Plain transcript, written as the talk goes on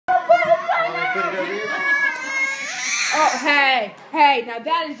Oh, hey, hey, now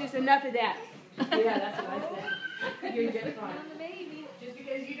that is just enough of that. Yeah, that's what I said. You're just fine. Just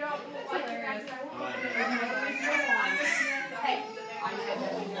because you don't like the fact that I want to hey, I said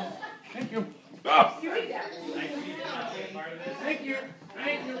that. Thank you. Oh. You eat that. Thank you.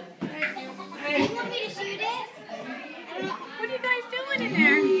 Thank you. Thank you. Do you want me to shoot it? What are you guys doing in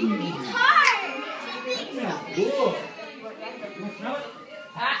there? It's hard. Cool.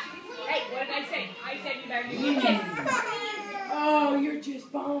 Hey, what did I say? I said you better do it. Oh, you're just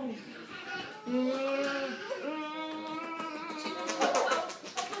fine. What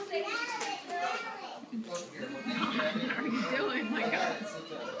are you doing? My God.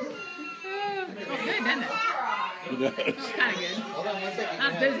 Smells good, doesn't it? Smells kind of good.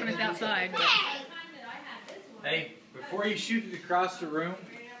 Not as good as when it's outside. But. Hey, before you shoot it across the room,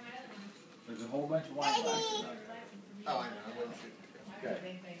 there's a whole bunch of wine glasses out there. Oh, I know. I wouldn't shoot.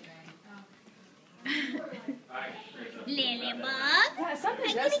 Okay. Lily Bug. Something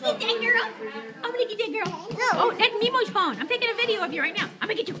I'm gonna get that girl. I'm gonna get that girl. No. Oh, that's Nemo's phone. I'm taking a video of you right now. I'm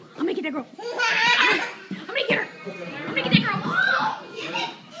gonna get you. I'm gonna get that girl. I'm gonna get her. I'm gonna get